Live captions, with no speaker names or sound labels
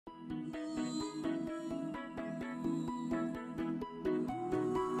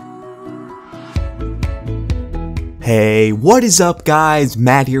Hey, what is up guys?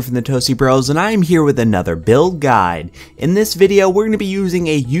 Matt here from the Toasty Bros, and I am here with another build guide. In this video, we're going to be using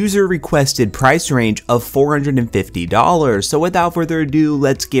a user requested price range of $450, so without further ado,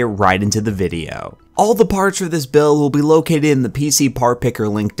 let's get right into the video. All the parts for this build will be located in the PC part picker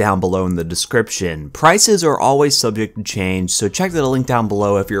link down below in the description. Prices are always subject to change, so check the link down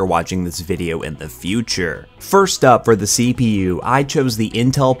below if you're watching this video in the future. First up, for the CPU, I chose the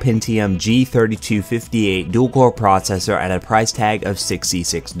Intel Pentium G3258 dual-core processor at a price tag of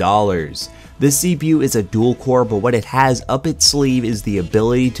 $66. This CPU is a dual-core, but what it has up its sleeve is the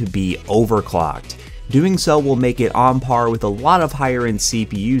ability to be overclocked. Doing so will make it on par with a lot of higher end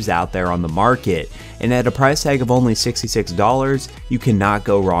CPUs out there on the market, and at a price tag of only $66, you cannot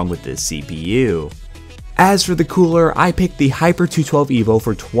go wrong with this CPU. As for the cooler, I picked the Hyper 212 Evo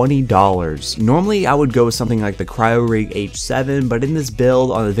for $20. Normally I would go with something like the CryoRig H7, but in this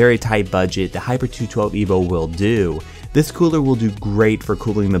build on a very tight budget, the Hyper 212 Evo will do. This cooler will do great for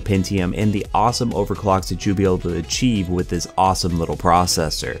cooling the Pentium and the awesome overclocks that you'll be able to achieve with this awesome little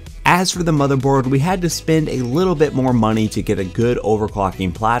processor. As for the motherboard, we had to spend a little bit more money to get a good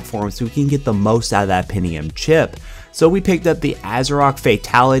overclocking platform so we can get the most out of that Pentium chip. So we picked up the ASRock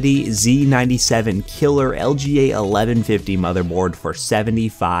Fatality Z97 Killer LGA 1150 motherboard for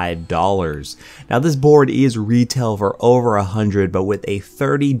 $75. Now this board is retail for over $100, but with a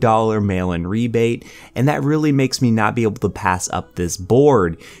 $30 mail-in rebate, and that really makes me not be able to pass up this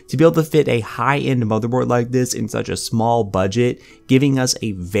board. To be able to fit a high-end motherboard like this in such a small budget, giving us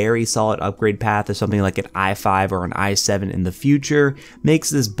a very solid upgrade path to something like an i5 or an i7 in the future, makes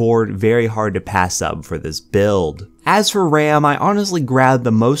this board very hard to pass up for this build. As for RAM, I honestly grabbed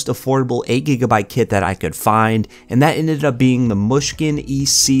the most affordable 8GB kit that I could find, and that ended up being the Mushkin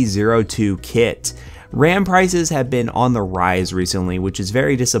EC02 kit. RAM prices have been on the rise recently, which is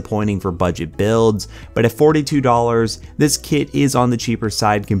very disappointing for budget builds, but at $42, this kit is on the cheaper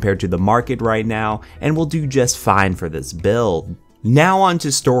side compared to the market right now, and will do just fine for this build. Now on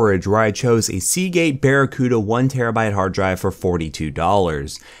to storage, where I chose a Seagate Barracuda 1TB hard drive for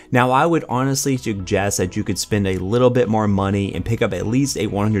 $42. Now I would honestly suggest that you could spend a little bit more money and pick up at least a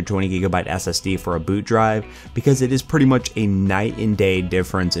 120GB SSD for a boot drive, because it is pretty much a night and day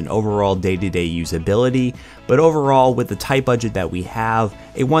difference in overall day-to-day usability, but overall with the tight budget that we have,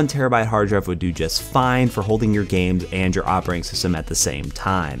 a 1TB hard drive would do just fine for holding your games and your operating system at the same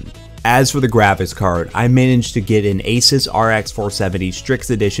time. As for the graphics card, I managed to get an Asus RX 470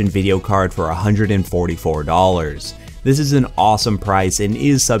 Strix Edition video card for $144. This is an awesome price and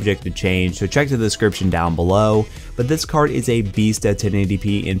is subject to change, so check the description down below, but this card is a beast at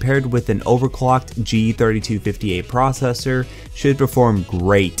 1080p, and paired with an overclocked G3258 processor, should perform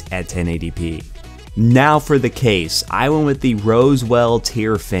great at 1080p. Now for the case, I went with the Rosewell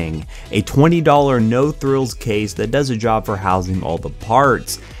Tierfing, a $20 no thrills case that does a job for housing all the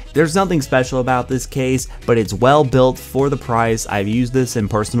parts. There's nothing special about this case, but it's well built for the price. I've used this in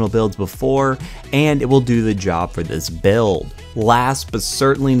personal builds before, and it will do the job for this build. Last but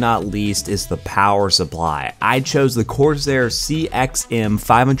certainly not least is the power supply. I chose the Corsair CXM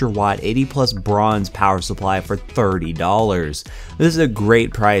 500W 80+ bronze power supply for $30. This is a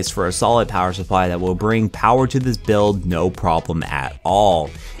great price for a solid power supply that will bring power to this build no problem at all.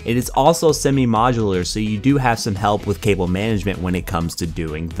 It is also semi-modular, so you do have some help with cable management when it comes to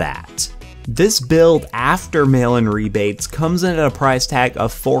doing that. This build, after mail-in rebates, comes in at a price tag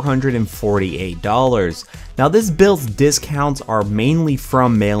of $448. Now this build's discounts are mainly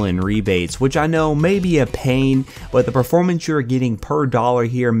from mail-in rebates, which I know may be a pain, but the performance you're getting per dollar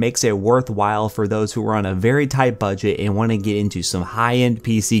here makes it worthwhile for those who are on a very tight budget and want to get into some high-end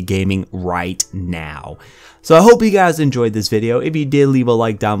PC gaming right now. So I hope you guys enjoyed this video. If you did, leave a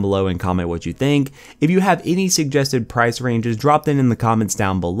like down below and comment what you think. If you have any suggested price ranges, drop them in the comments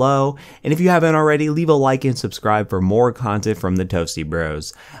down below. And if you haven't already, leave a like and subscribe for more content from the Toasty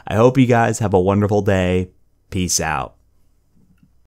Bros. I hope you guys have a wonderful day. Peace out.